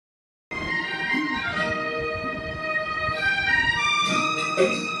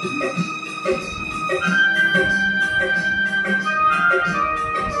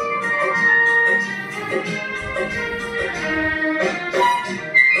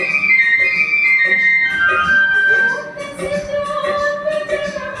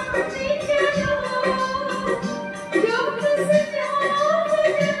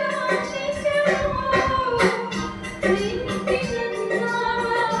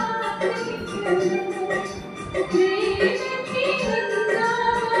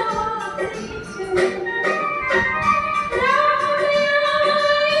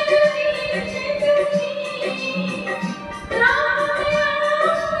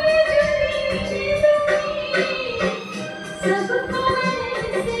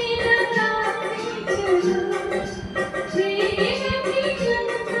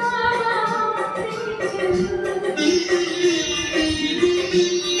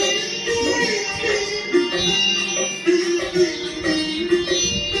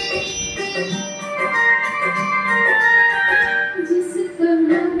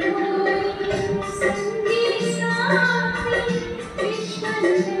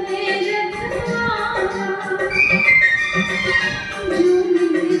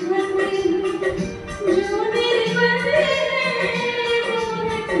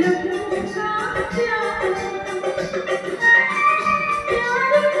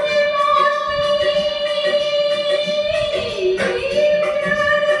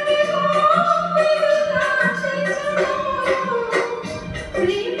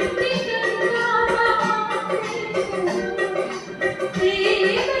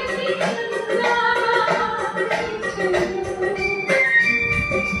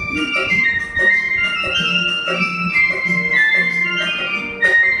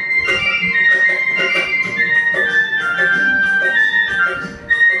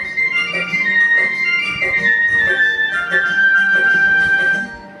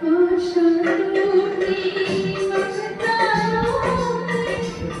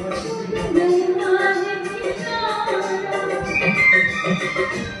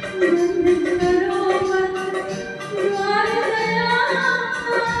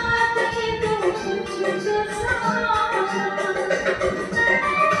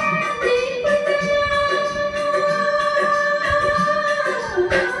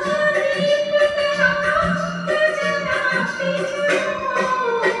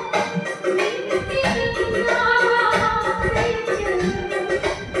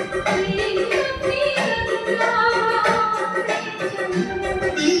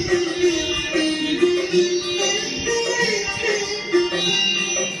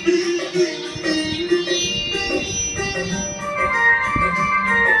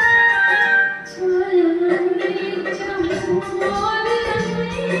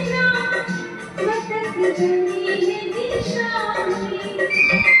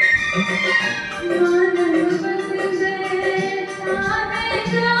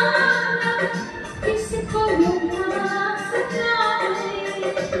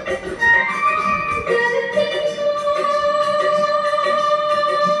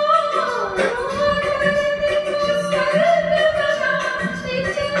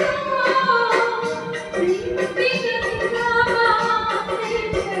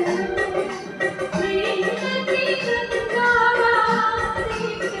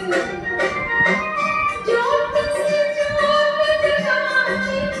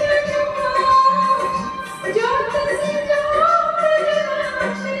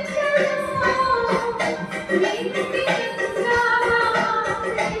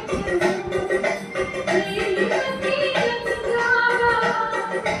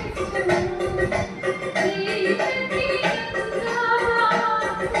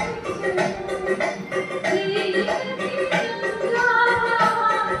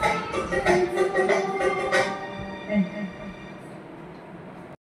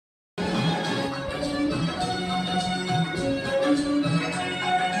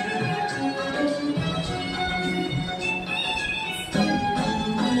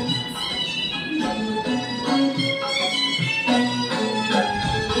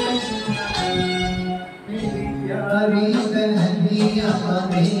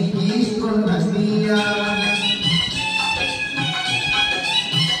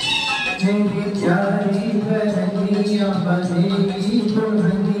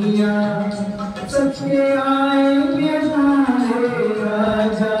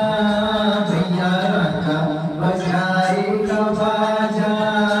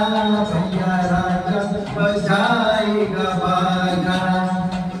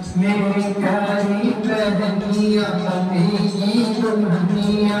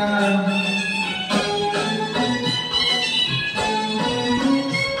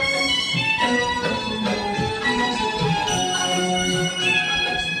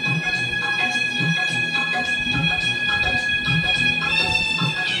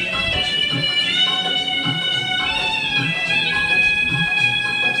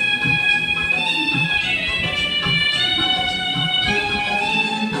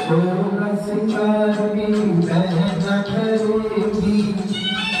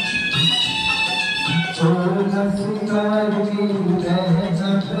सोलह सिंगार की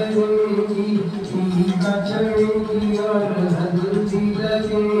रहना करेगी, टीका चढ़ेगी और हल्दी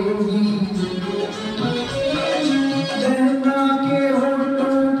लगेगी। बहना के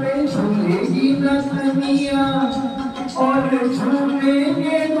होठों पे झूलेगी नथनिया और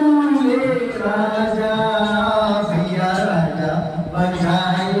झूलेंगे दूल्हे राजा। भैया राजा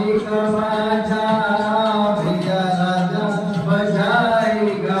बजाएगा बाजा, भैया राजा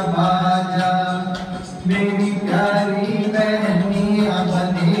बजाएगा बाजा। मेरी प्यारी बहनिया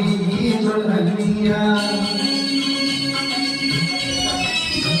बनेगी दुल्हनिया।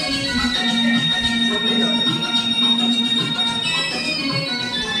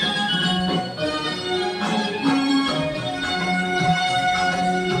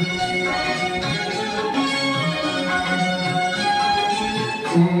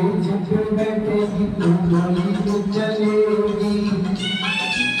 बैठेगी तो डोली तो चलेगी,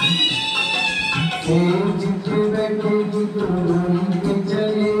 बैठेगी तो डोली पे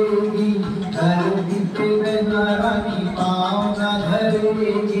चलेगी। धरती पे बहना रानी पाँव ना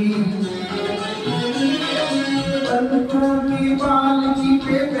धरेगी। पलकों की पालकी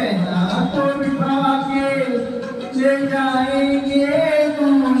पे बहना को बिठा के ले जाएंगे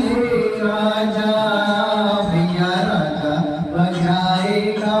दूल्हे राजा। भैया राजा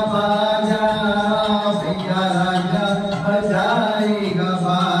बजाएगा बाजा, भैया राजा बजाएगा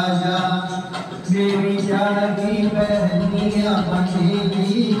बाजा। मेरी प्यारी बहनिया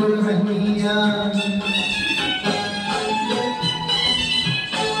बनेगी दुल्हनिया।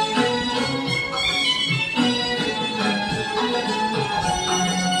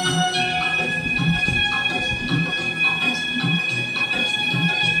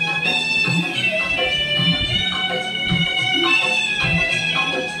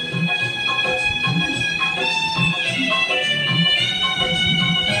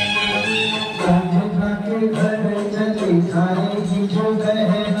 घर चली जाएगी जो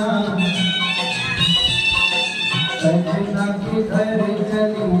बहना, सजना के घर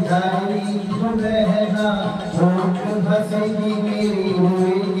चली जाएगी जो बहना। होठ हंसेगी मेरी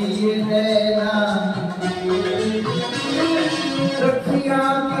होएगी ये नैना। रखिया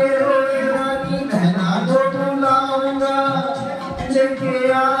के रोए रानी बहना को बुलाऊंगा, लेके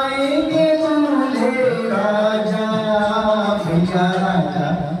आएंगे दूल्हे राजा। भैया राजा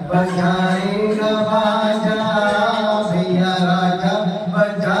बजाएगा बाजा, भैया राजा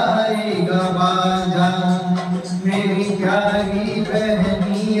बजाएगा बाजा। मेरी प्यारी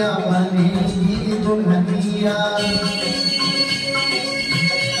बहनिया बनेगी दुल्हनिया।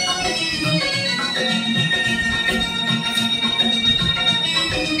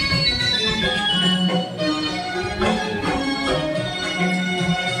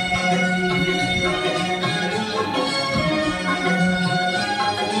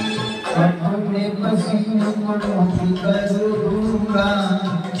 अपने पसीनों को मोटी कर दूंगा,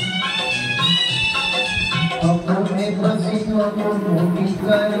 अपने पसीनों को मोटी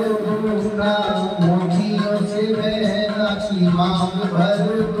कर दूंगा। मोतियों से बहना की मांग भर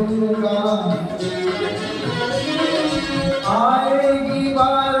दूंगा। आएगी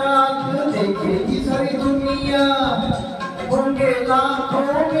बारात देखेगी सारी दुनिया, होंगे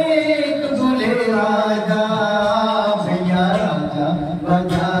लाखों में एक दूल्हे राजा। भैया राजा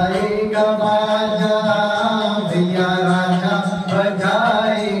बजाएगा बाजा, भैया राजा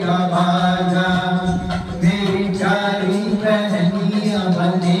बजाएगा बाजा। मेरी प्यारी बहनिया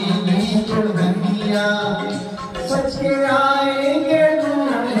बनेगी दुल्हनिया। सच के आएंगे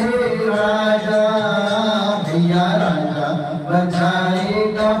दूल्हे राजा। भैया राजा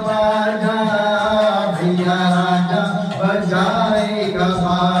बजाएगा बाजा, भैया राजा बजाएगा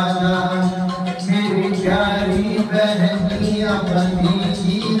बाजा। मेरी प्यारी बहनिया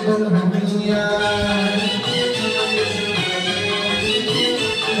बनेगी दुल्हनिया।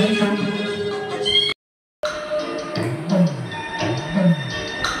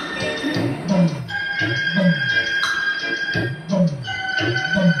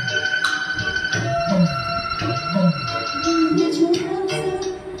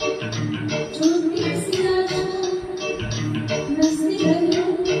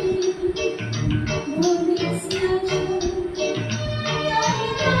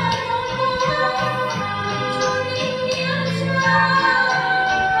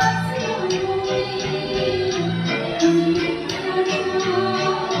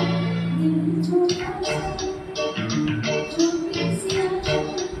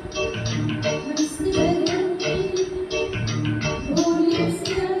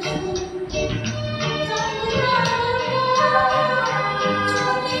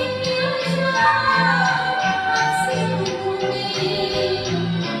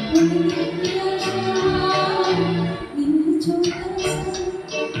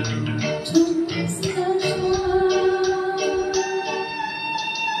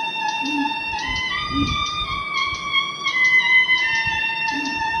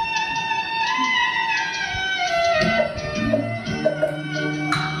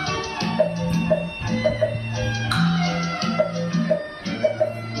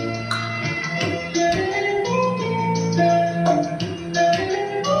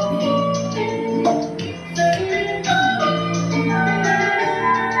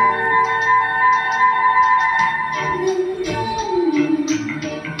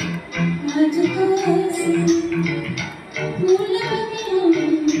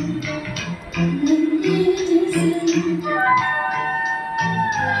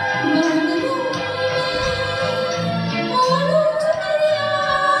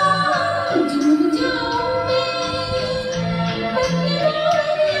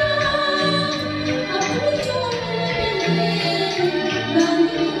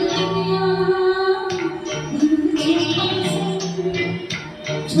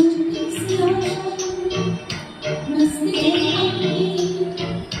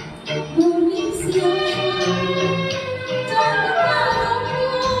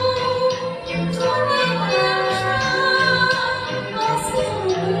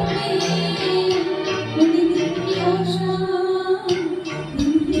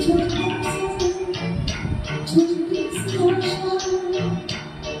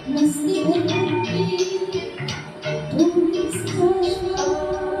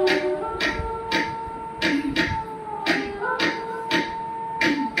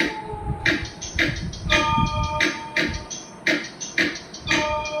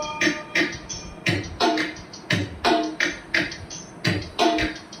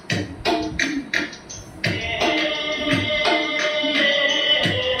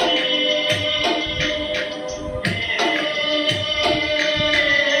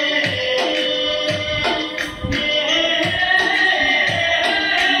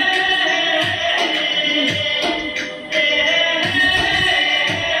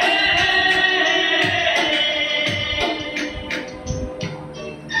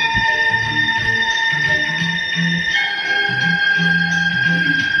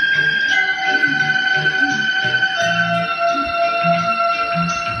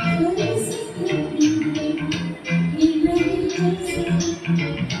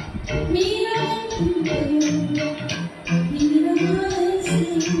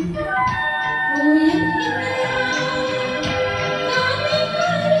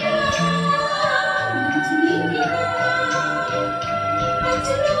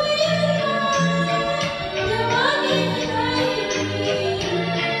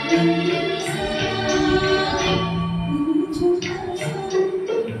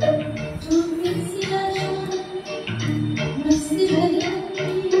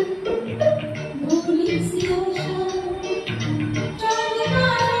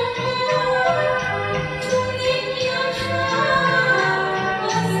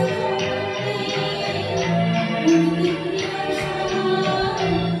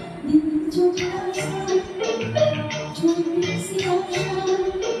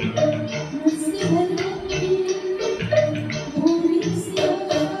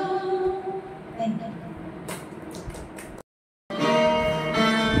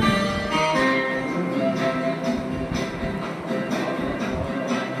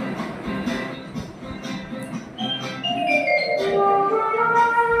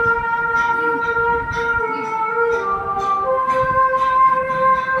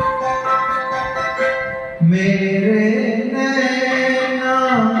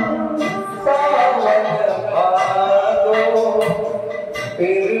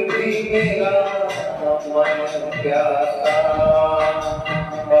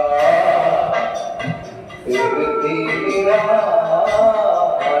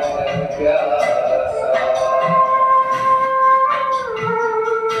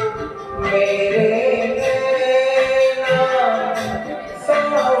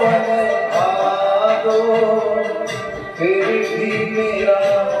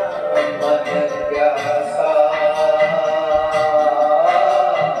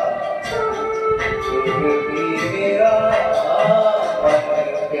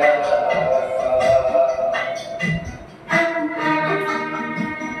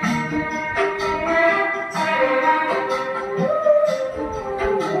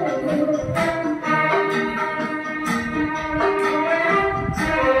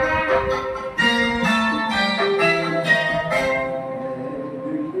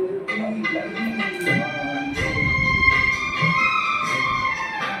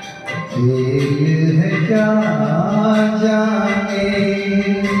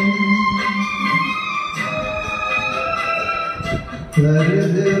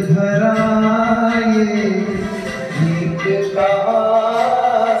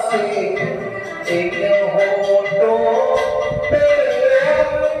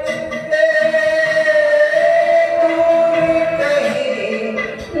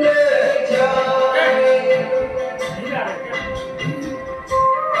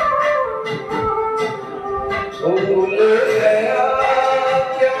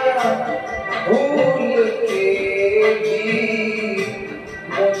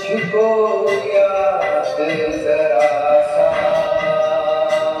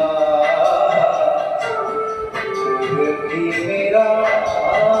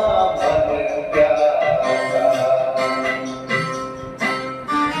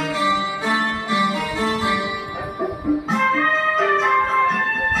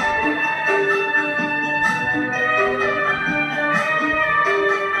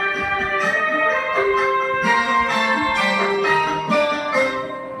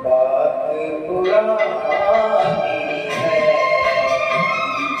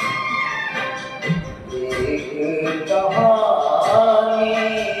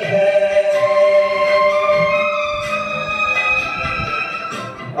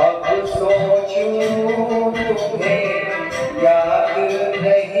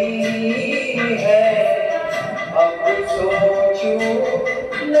 चूक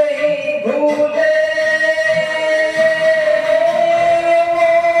नहीं भूले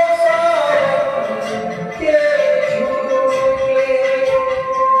के झूले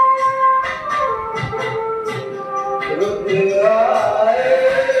रुक आए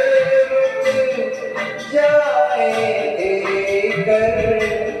रुक जाए देकर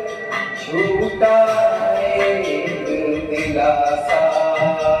झूठा एक दिलासा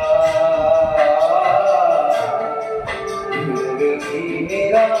फिर भी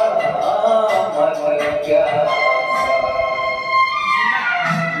मेरा मन प्यासा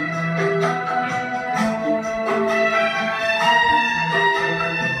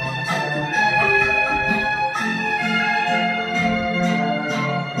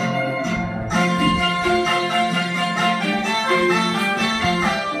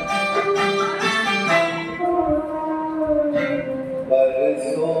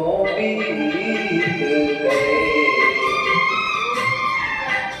बरसों बीत गए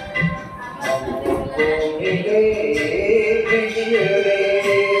हमको मिले बिछड़े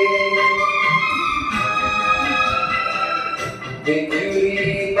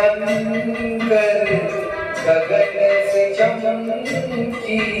बिजुली बनकर गगन से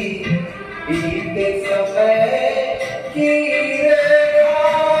चमकी बीते समय की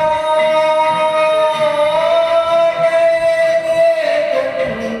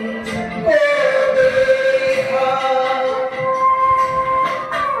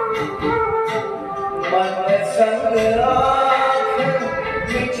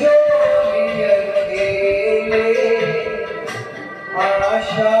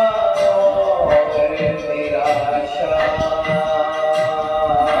आशा और निराशा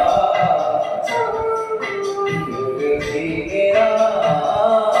फिर भी मेरा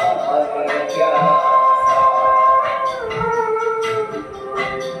मन प्यासा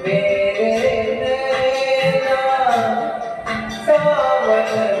मेरे नैना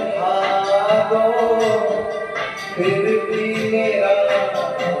सावन भागो फिर भी मेरा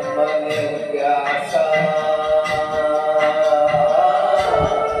मन प्यासा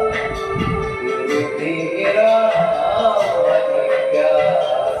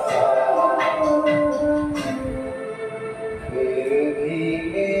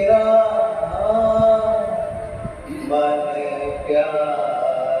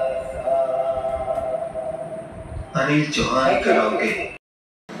अनिल चौहान कराओगे।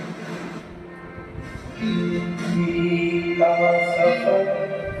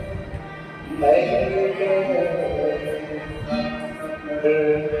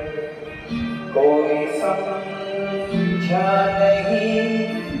 कोई समझा नहीं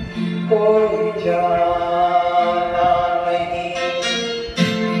कोई जाना नहीं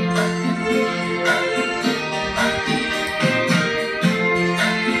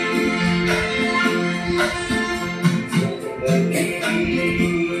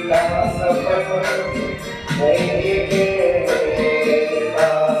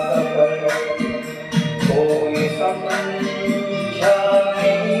कोई समझा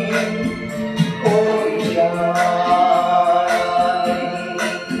नहीं कोई जाना नहीं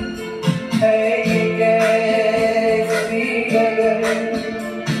है ये कैसी गगन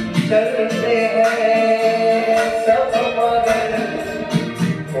चलते हैं सब मगर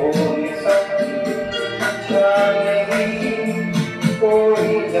कोई समझा नहीं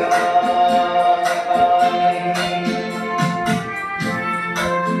कोई जाना नहीं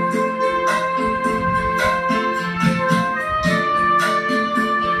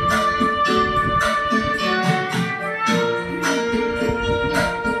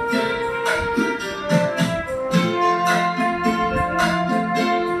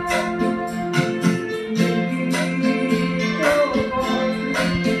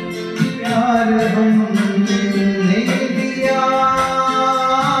प्यार हमने दिया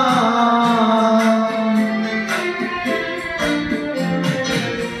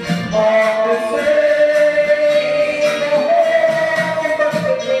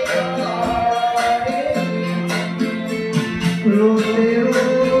रोते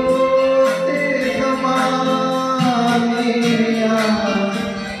रोते ज़माने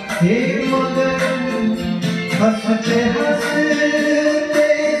हे मगर हंसते हंसते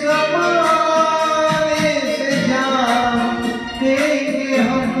ज़माने से जाएंगे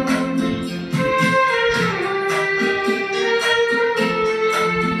हम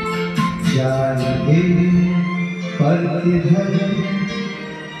जाएंगे पर किधर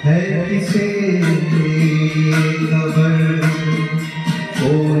है किसे खबर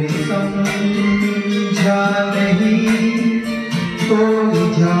कोई समझा नहीं कोई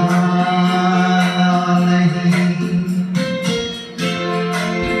जाना नहीं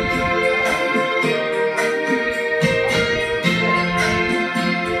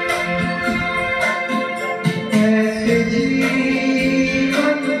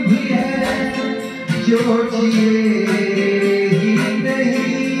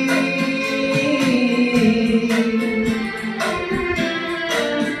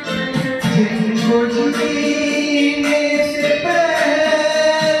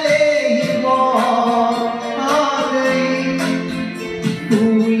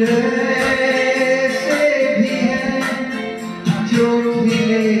ऐसे भी हैं जो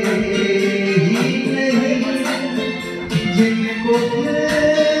मिले ही नहीं, जिनको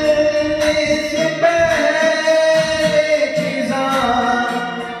मिलने से पहले खिज़ा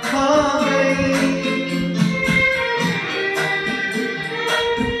खा गई।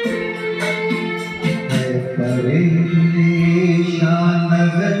 परेशान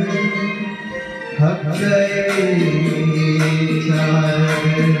नजर थक गए चार,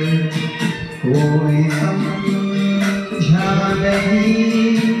 कोई समझा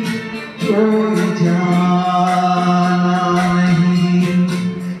नहीं, कोई जाना नहीं।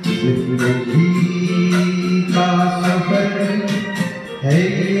 जिंदगी का सफर है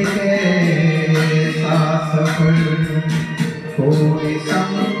ये कैसा सफर, कोई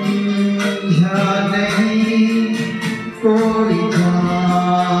समझा नहीं, कोई जाना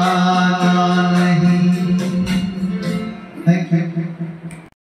नहीं। Thank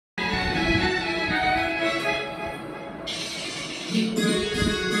you.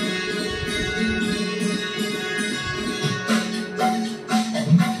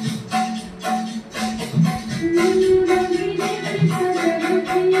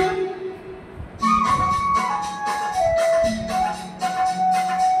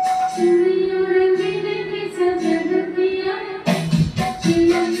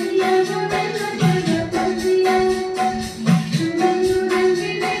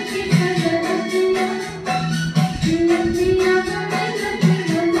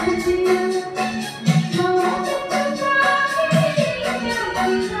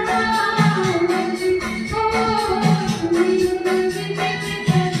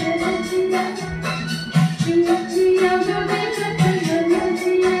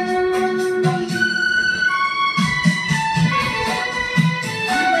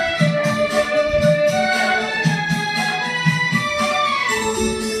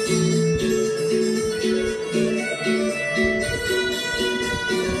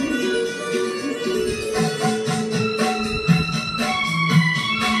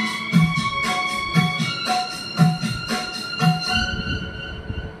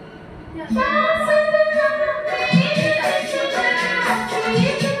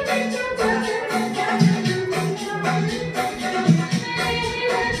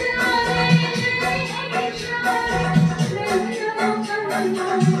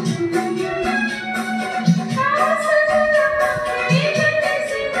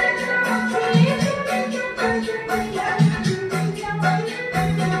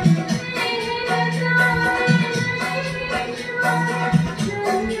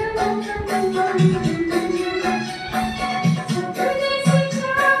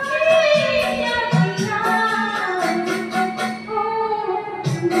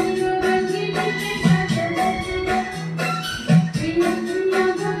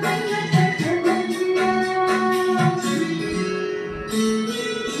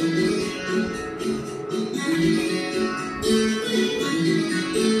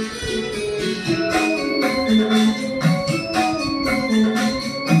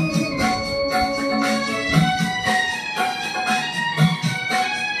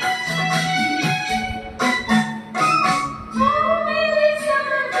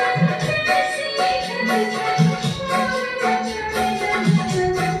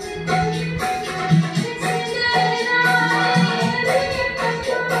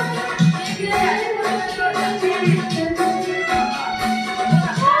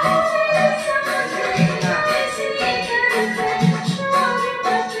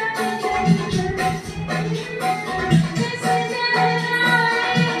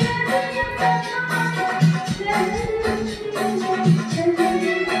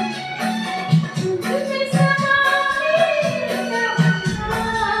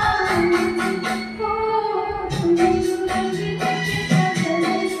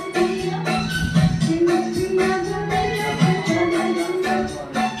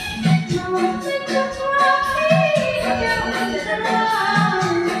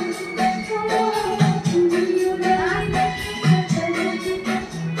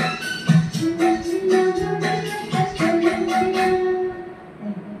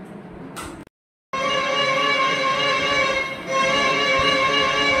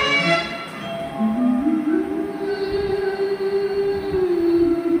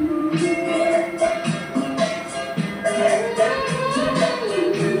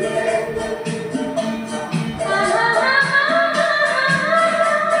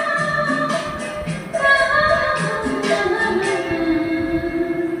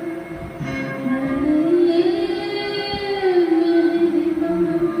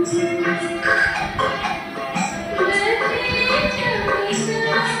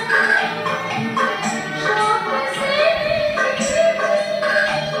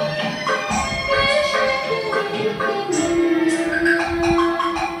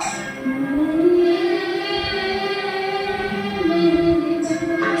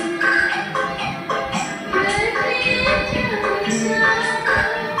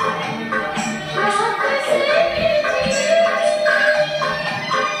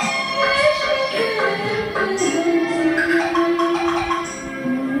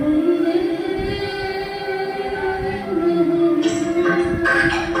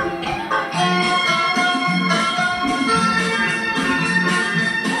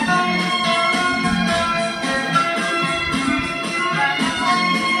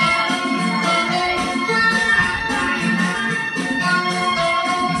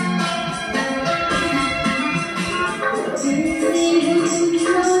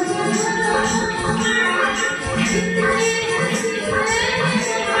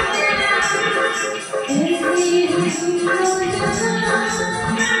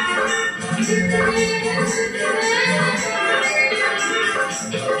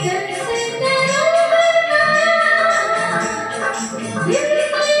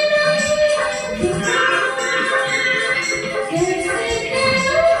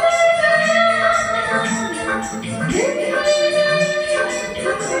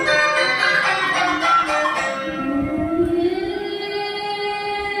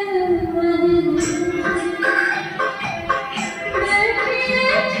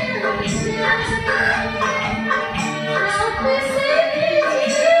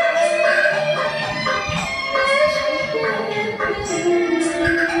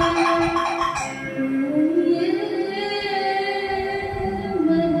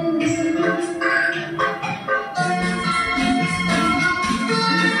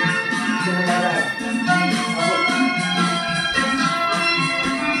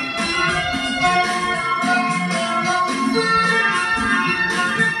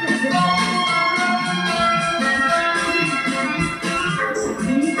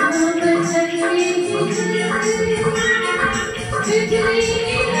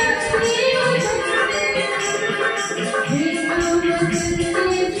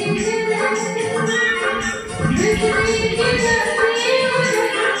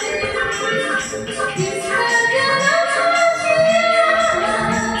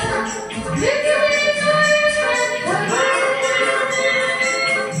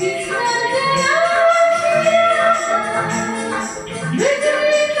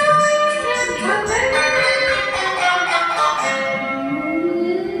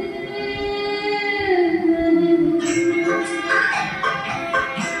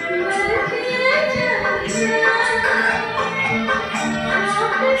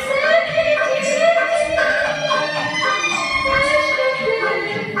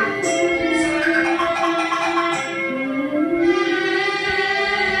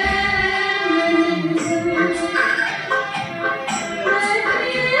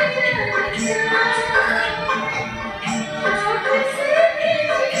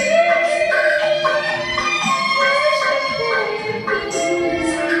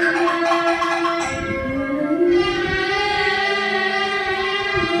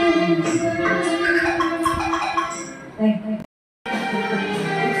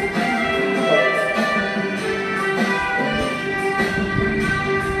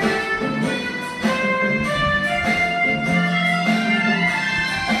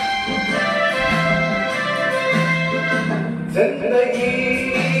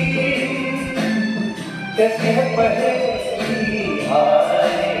 कैसी है पहली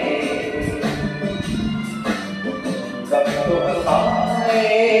हाय, कभी तो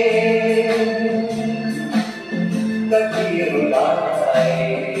हंसाए कभी रुलाए,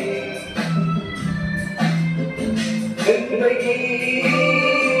 जिंदगी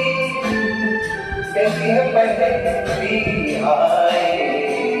कैसी है पहली हाय,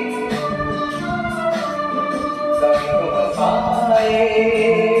 कभी तो हंसाए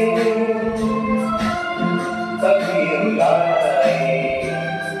कभी रुलाए।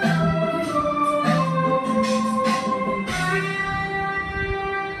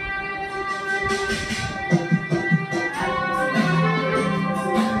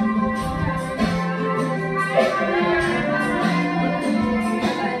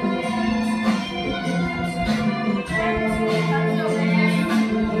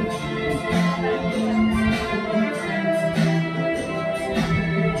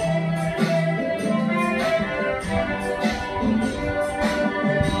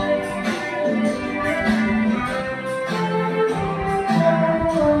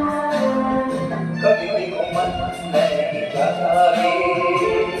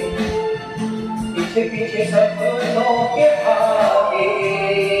 पीछे पीछे सपनों के भागे,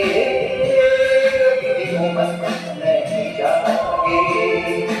 कभी मन नहीं जागे,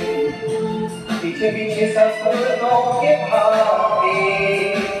 पीछे पीछे सपनों के भागे,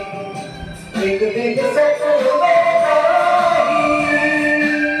 एक दिन सपनों का ही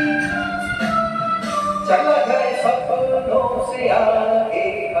चला गए सपनों से आगे,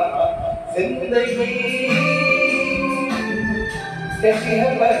 कहाँ जिंदगी कैसी है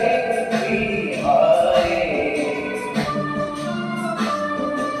पहली हाय,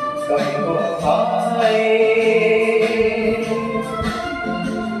 कभी तो हंसाए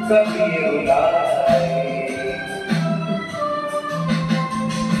कभी रुलाए।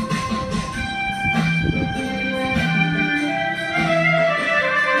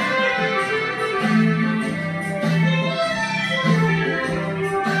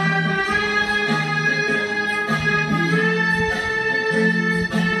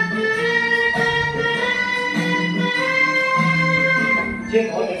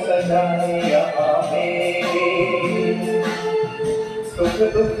 जिन्होंने सजाया हमें सुख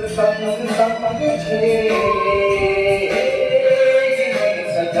दुख संग संग झेले, जिन्होंने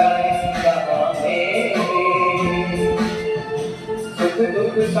सजाया हमें सुख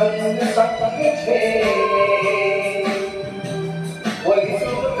दुख संग संग झेले, वही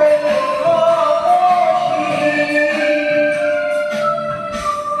सुख कर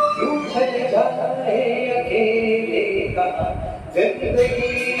यूं चले जाए अकेले, कहाँ जिंदगी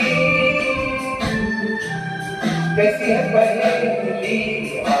कैसी है पहली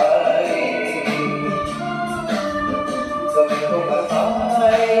हाय, कभी तो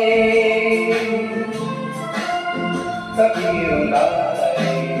हंसाए कभी रुलाए।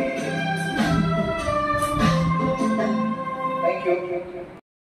 Thank you.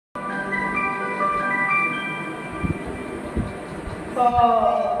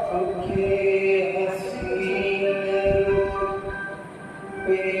 आपके हसीन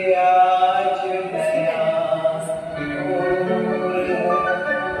पे आज नया नूर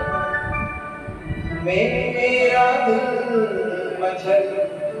है, मेरा दिल मचल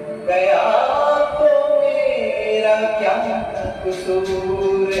गया तो मेरा क्या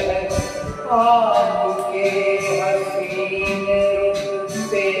कसूर है, आपके हसीन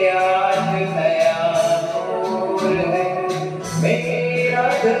पे आज नया नूर है, मेरा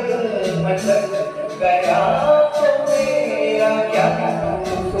दिल मचल गया तो मेरा क्या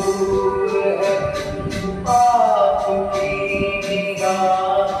कसूर है, आपकी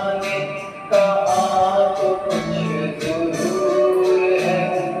निगाह ने कहा तो कुछ जरूर है,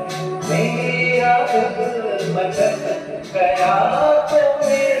 मेरा दिल मचल गया तो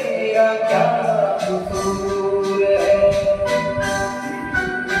मेरा क्या कसूर है।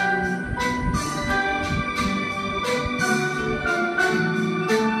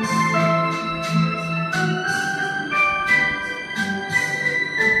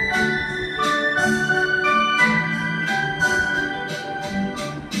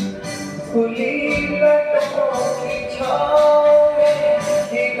 खुली लटों की छाँव में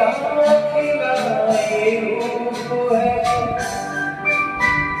खिला खिला ये रूप है,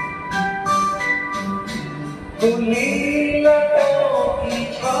 खुली लटों की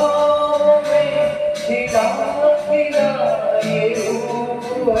छाँव में खिला खिला ये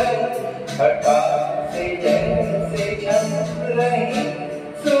रूप है, घटा से जैसे झलक रही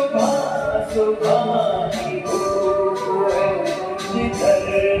सुबह सुबह की धूप है, जिधर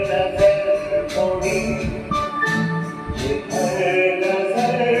नजर थोड़ी जिधर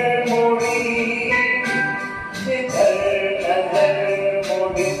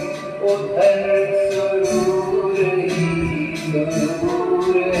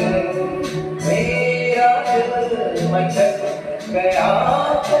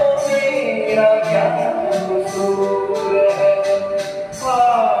तो मेरा क्या कसूर है,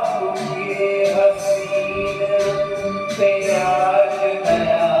 आपकी हसीन पे आज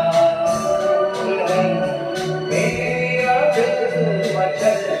नया नूर है, मेरा दिल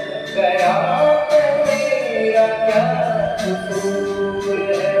मचल गया तो मेरा क्या कसूर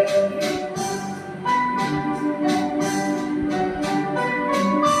है।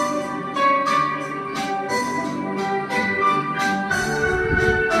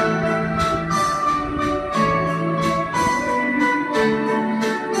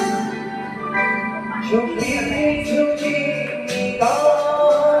 झुकी झुकी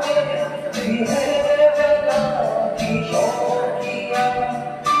निगाहें भी है बला की शौकिया,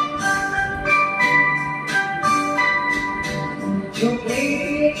 झुकी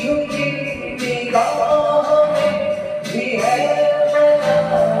झुकी निगाहें भी है बला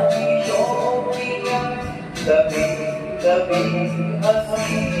की शौकिया, कभी कभी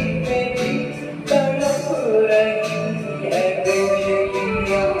हंसी में भी तड़प रही है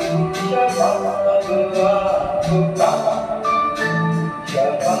बेचैनियाँ, शबाब आपका,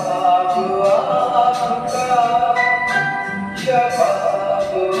 शबाब आपका,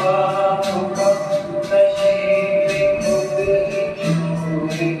 शबाब आपका, नशे में खुद ही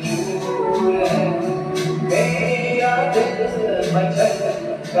चूर चूर है, मेरा दिल मचल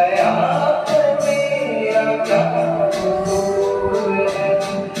गया तो मेरा क्या कसूर है,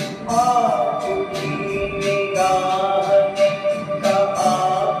 आपकी निगाह ने कहा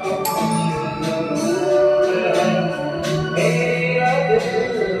तो कुछ जरूर है, मेरा दिल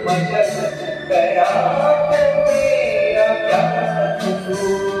मचल गया तो मेरा क्या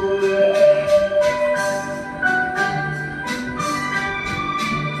कसूर है।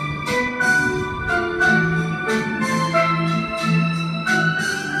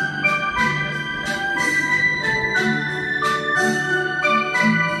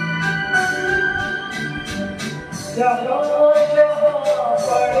 जहाँ जहाँ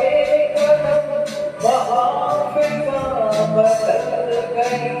पड़े कदम वहाँ फिजा बदल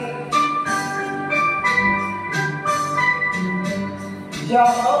गई,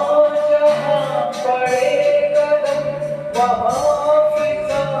 जहाँ जहाँ पड़े कदम वहाँ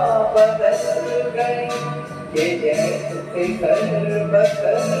फिजा बदल गई, ये जैसे कर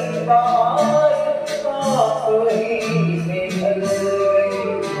बसर बाहर आप ही में ढल गई,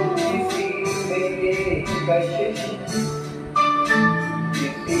 किसी में ये कशिश,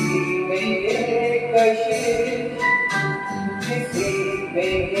 किसी में ये कशिश, किसी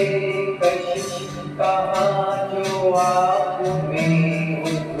में ये कशिश, कहाँ जो आप में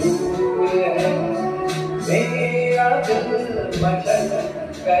हुजूर है, मेरा दिल मचल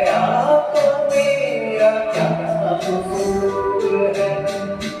गया तो मेरा क्या कसूर है,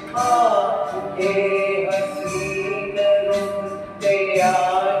 आपके हसीन रूप पे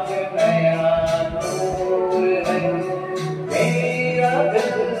आज नया नूर है, मेरा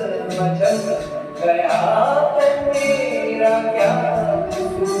दिल मचल गया तो मेरा क्या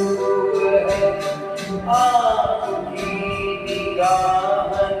कसूर है, आपकी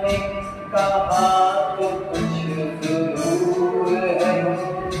निगाह ने कहा तो कुछ जरूर है,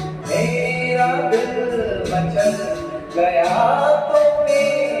 मेरा दिल मचल गया तो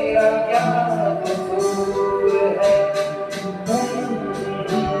मेरा क्या कसूर है।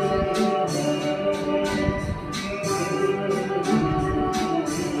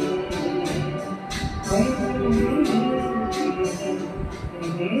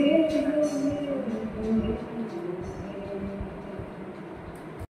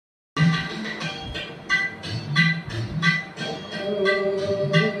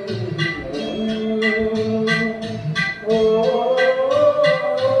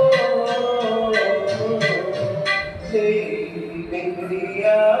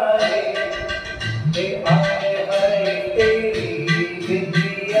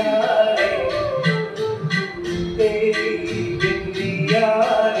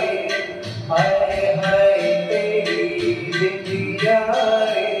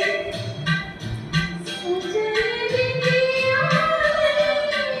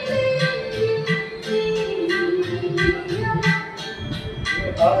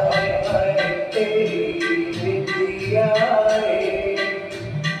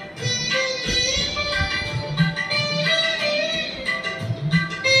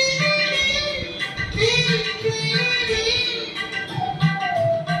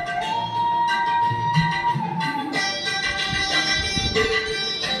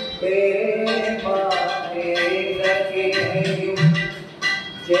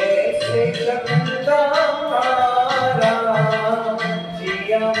 जैसे चमकता तारा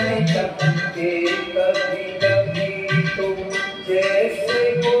जिया में चमके कभी कभी तो जैसे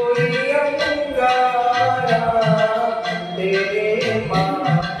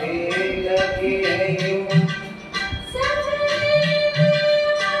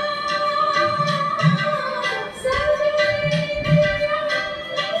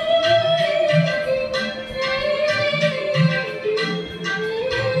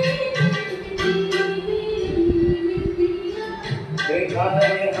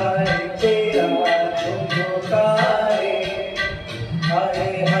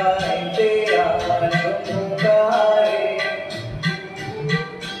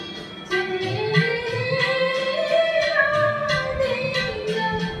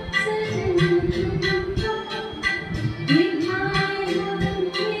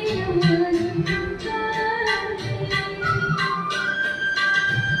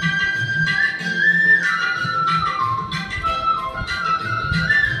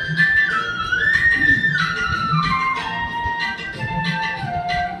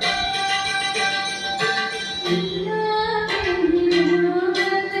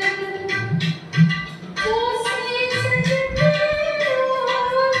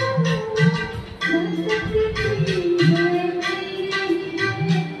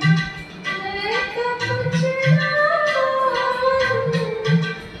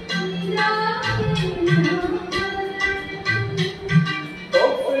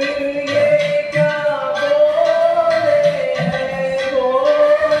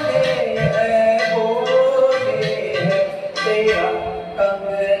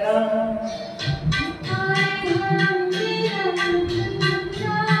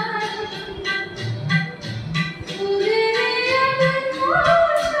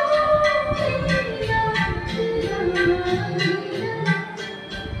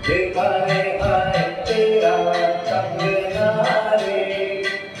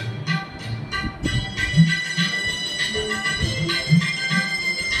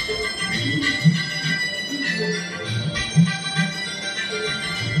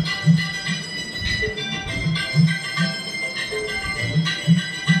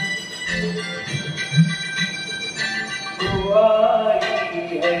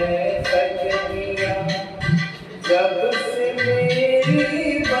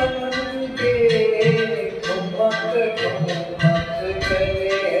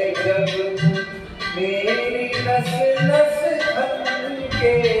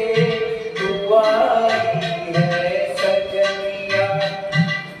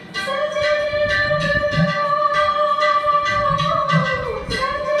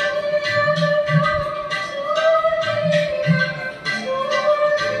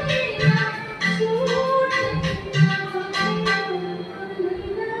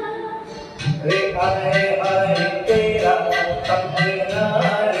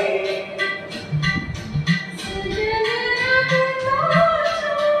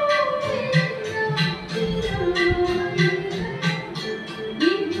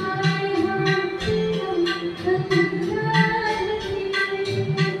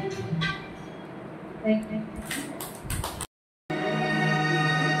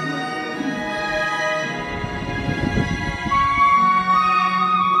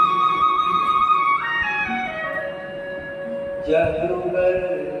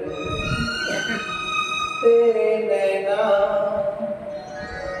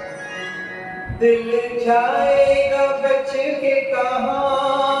दिल जाएगा बच के कहाँ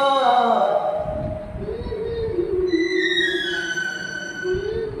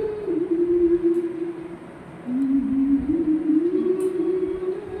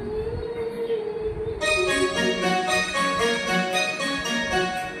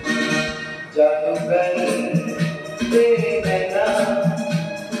जादूगर तेरे नैना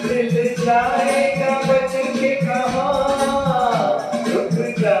दिल जाएगा बच के कहाँ रुक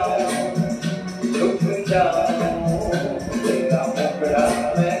जाऊं तेरा मुखड़ा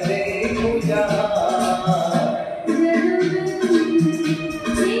मैं देखूं जहाँ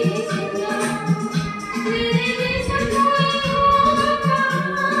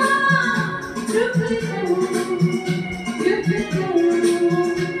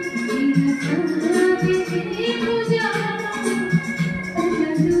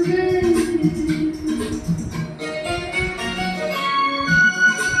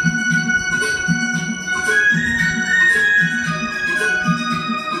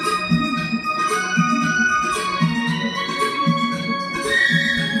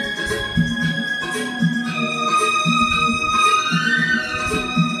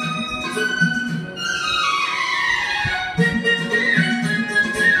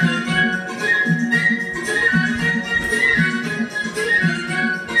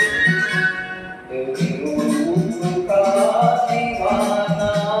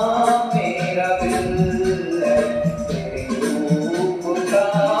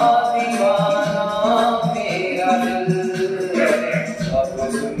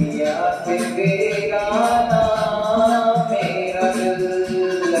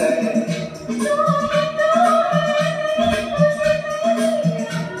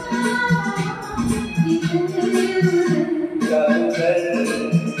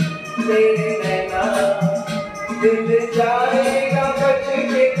तेरे नैना दिल जाएगा बच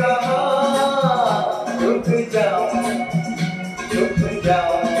के कहाँ रुक जाऊं तेरा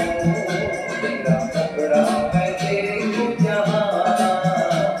मुखड़ा मैं देखूं जहाँ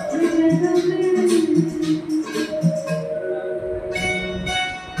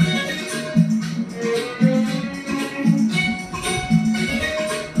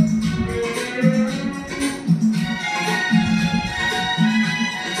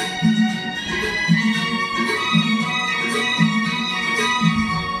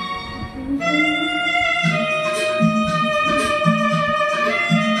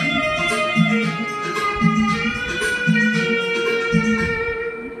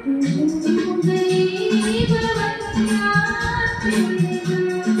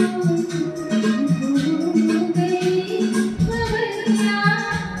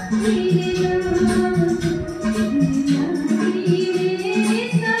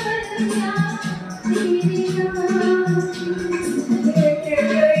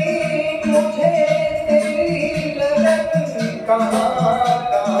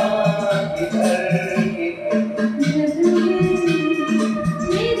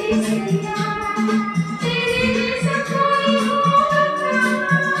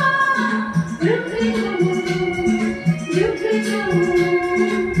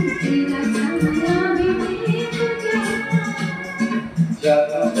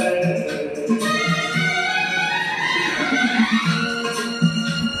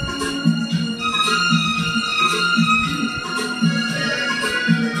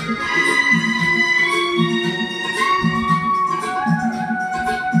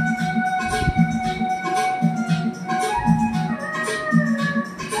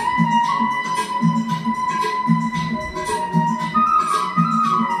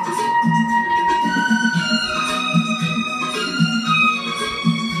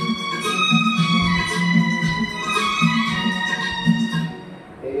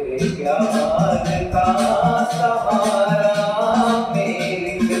प्यार का सहारा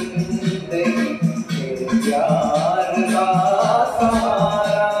मेरी जिंदगी तेरे प्यार का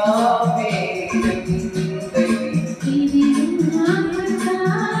सहारा मेरी जिंदगी तेरी आँख का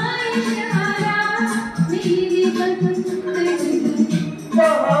इशारा मेरी बंदगी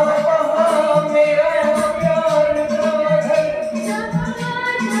वहाँ वहाँ मेरा प्यार का घर जहाँ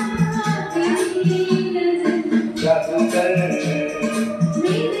तेरी नज़र जादूगर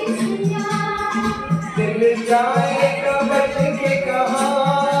दिल जाएगा बच के कहाँ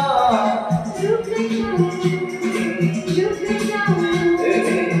रुक जाऊं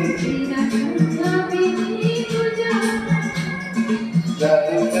तेरा सपना भी तुझा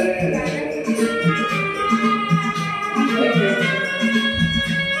जादूगर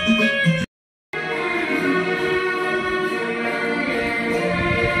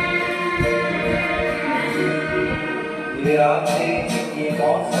ये रातें ये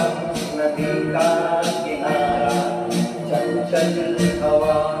मौसम नदी का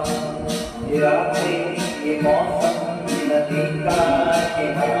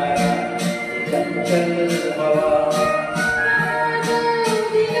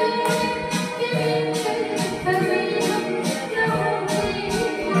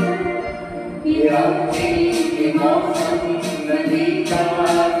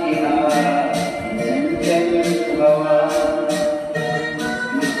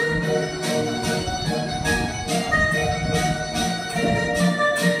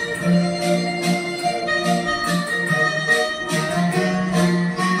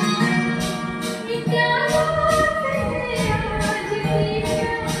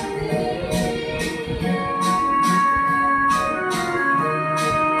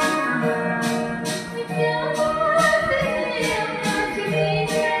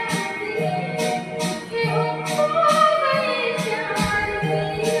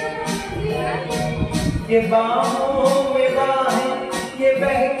ये बाहों में बाहें, ये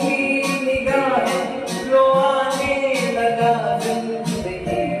बहकी निगाहें, लो आने लगा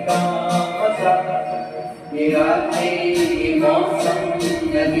जिंदगी का मजा। ये रातें, ये मौसम,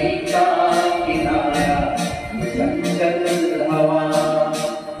 नदी का किनारा, चंचल हवा।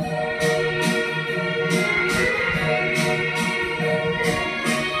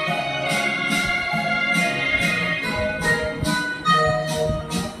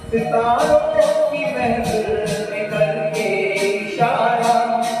 सितारों की महफिल में करके इशारा,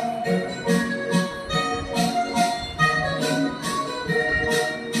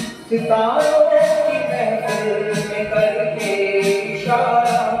 सितारों की महफिल में करके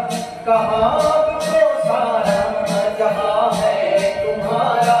इशारा, कहाँ तो सारा जहाँ है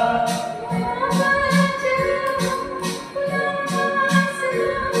तुम्हारा।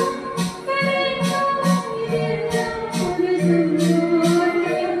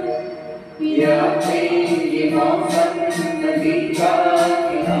 ये मौसम, नदी का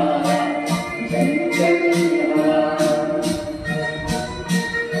किनारा, चंचल हवा।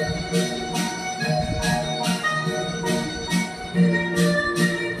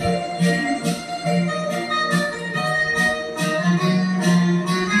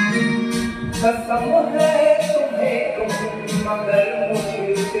 कसम है तुम्हें तुम मगर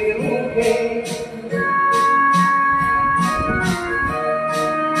मुझसे रूठे,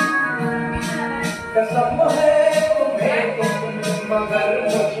 कसम है तुम्हें तुम मगर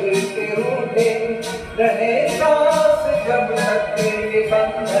मुझसे रूठे। रहे सांस जब तक ये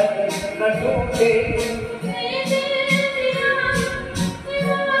बंधन न टूटे।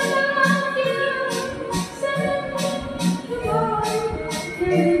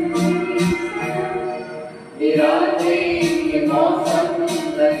 ये रातें, ये मौसम,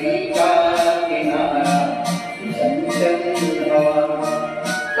 नदी का किनारा, चंचल हवा।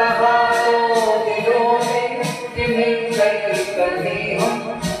 कहानों दिलों में जिन्हें कभी हम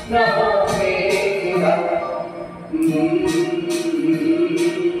न होंगे जुदा।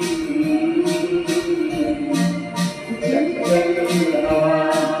 चंचल हवा।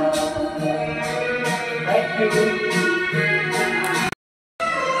 Thank you.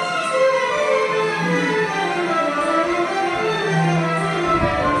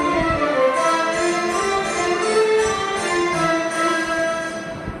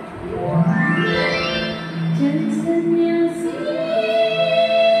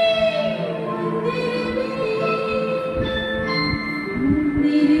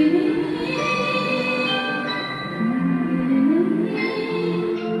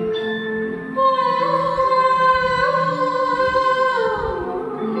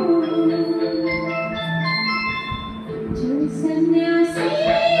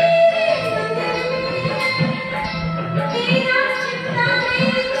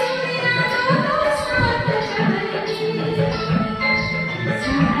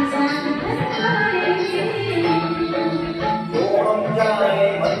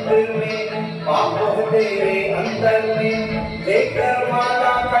 तेरे अंदर में लेकर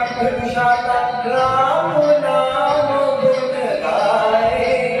माला कंठ विशाला, राम नाम गुण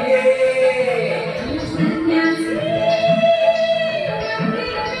गाएंगे।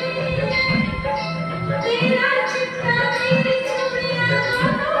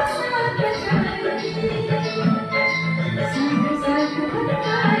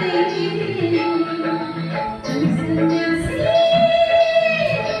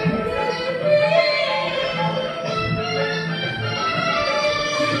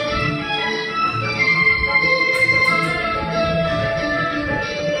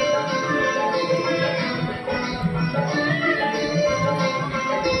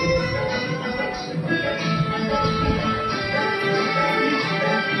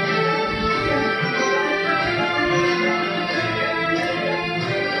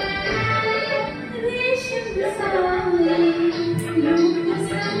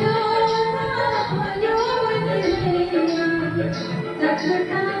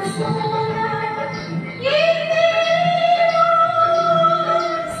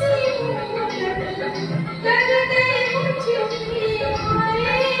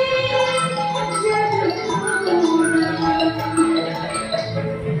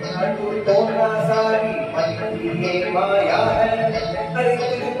 माया है, अरे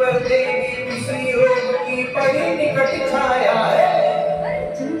तुझ पर देवी किसी रोग की बड़ी निकट छाया है।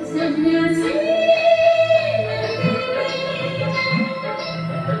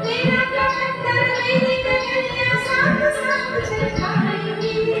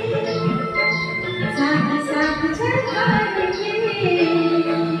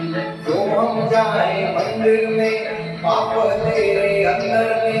 तो हम जाए मंदिर में, पाप तेरे अंदर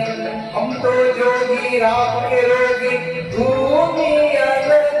में, हम तो जोगी राम के रोगी दुनिया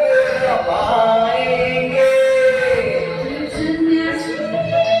लग पाएंगे।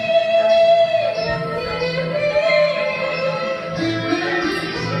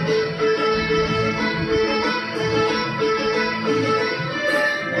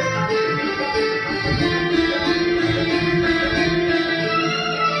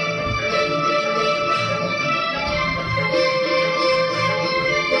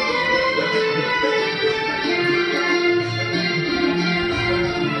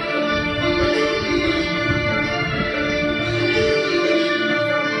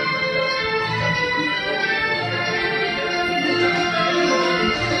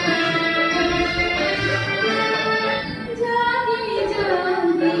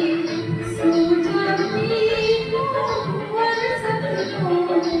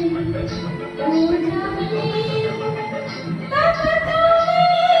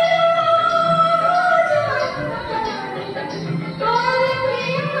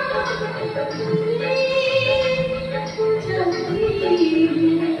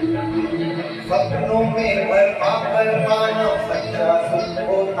 सपनों में भर पाकर मानव सच्चा सुख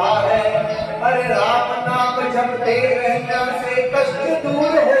होता है। अरे राम नाम जपते रहना से कष्ट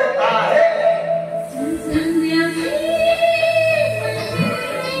दूर होता है।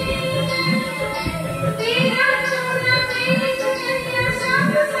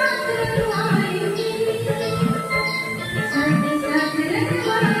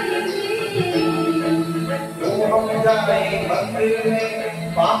 तो हम जाए मंदिर में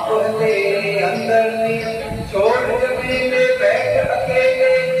पाप तेरे अंदर में छोड़ जमीने बैठ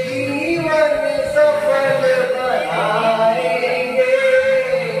अकेले जीवन सफल बनाएंगे।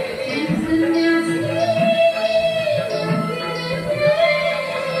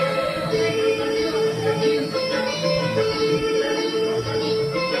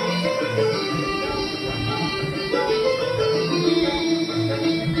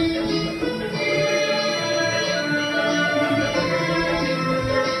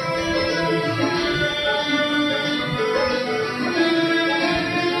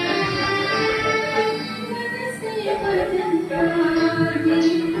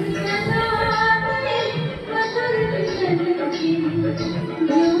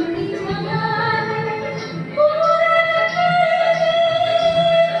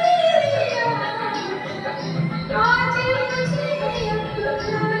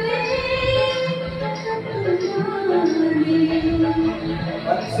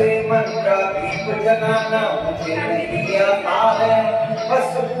 मन का दीप जगाना मुझे नहीं आता है। बस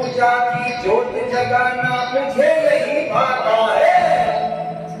पूजा की ज्योत जगाना मुझे नहीं आता है।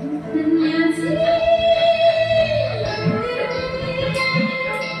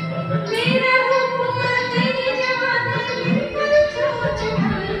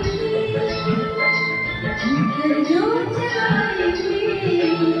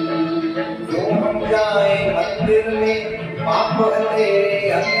 जो हम जाए मंदिर में पाप तेरे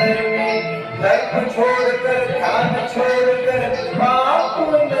अंदर में धर्म छोड़कर ध्यान छोड़कर पाप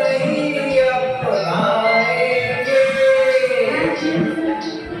नहीं अपनाएंगे।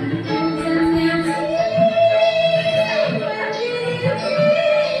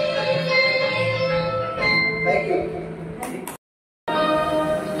 Thank you.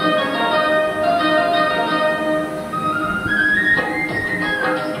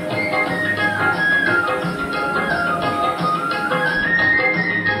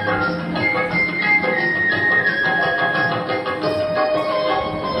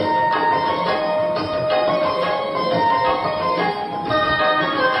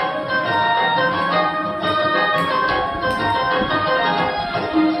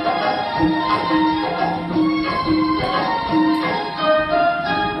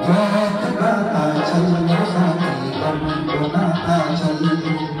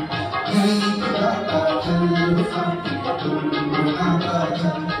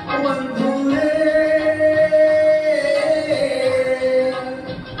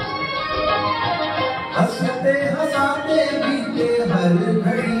 हंसते हंसाते बीते हर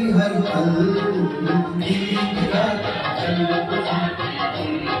घड़ी हर पल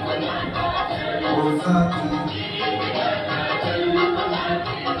ओ साथी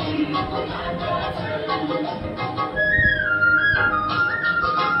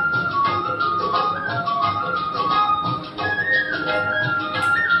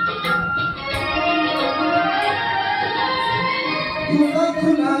खुला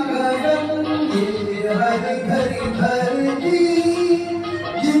खुला गगन ये हरी हरी धरती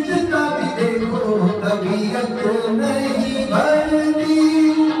जितना भी देखो तबीयत नहीं भरती।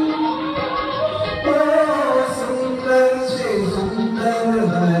 ओ सुंदर से सुंदर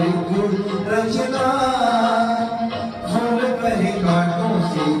हर गुण रचना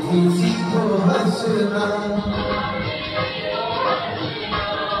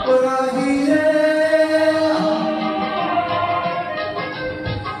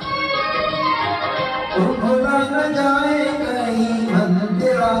तो भुला न जाए कहीं मन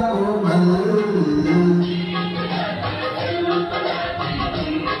तेरा कोमल।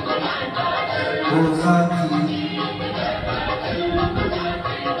 ओ साथी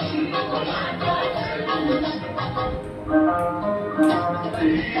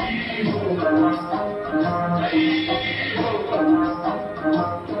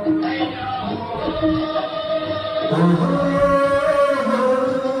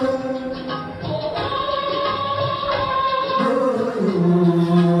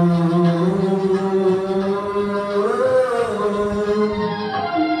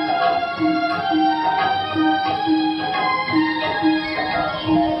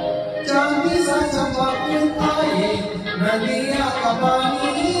चांदी सा चमकता है नदियाँ का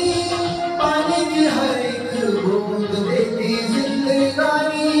पानी, पानी की हर एक बूंद देती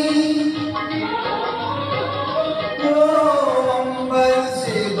जिंदगानी। ओ अंबर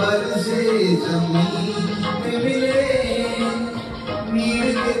से बरसे जमीन पे मिले, नीर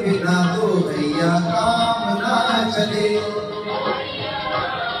के बिना तो भैया काम ना चले।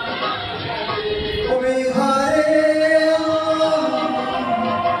 ओ मेघारे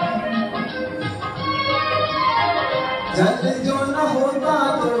जल जो न होता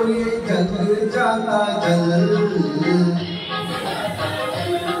तो ये जग जाता जल।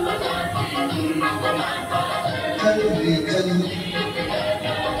 चल रे चल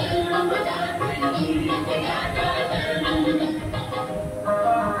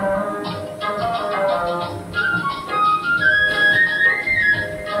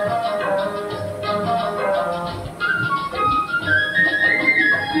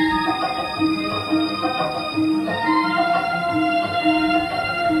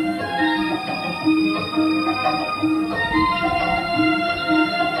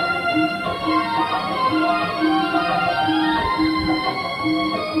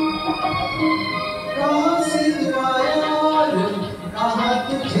कहाँ से तू आया और कहाँ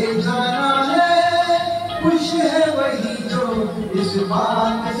तुझे जाना है, खुश है वही जो इस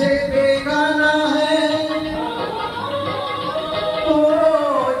बात से बेगाना है। ओ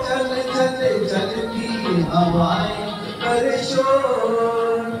चल चल चलती हवाएं करे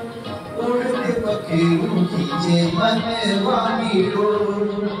शोर, उड़ते पखेरू खींचे मनवानी डोर।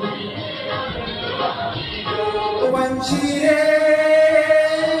 पंछी रे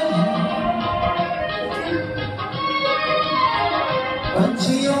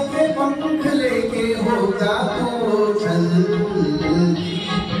पंछियों के पंख लेके हो जा तू चल।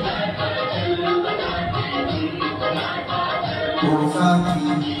 ओ साथी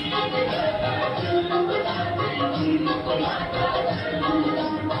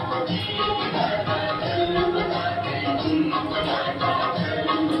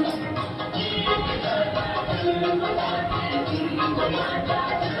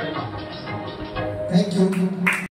थैंक यू।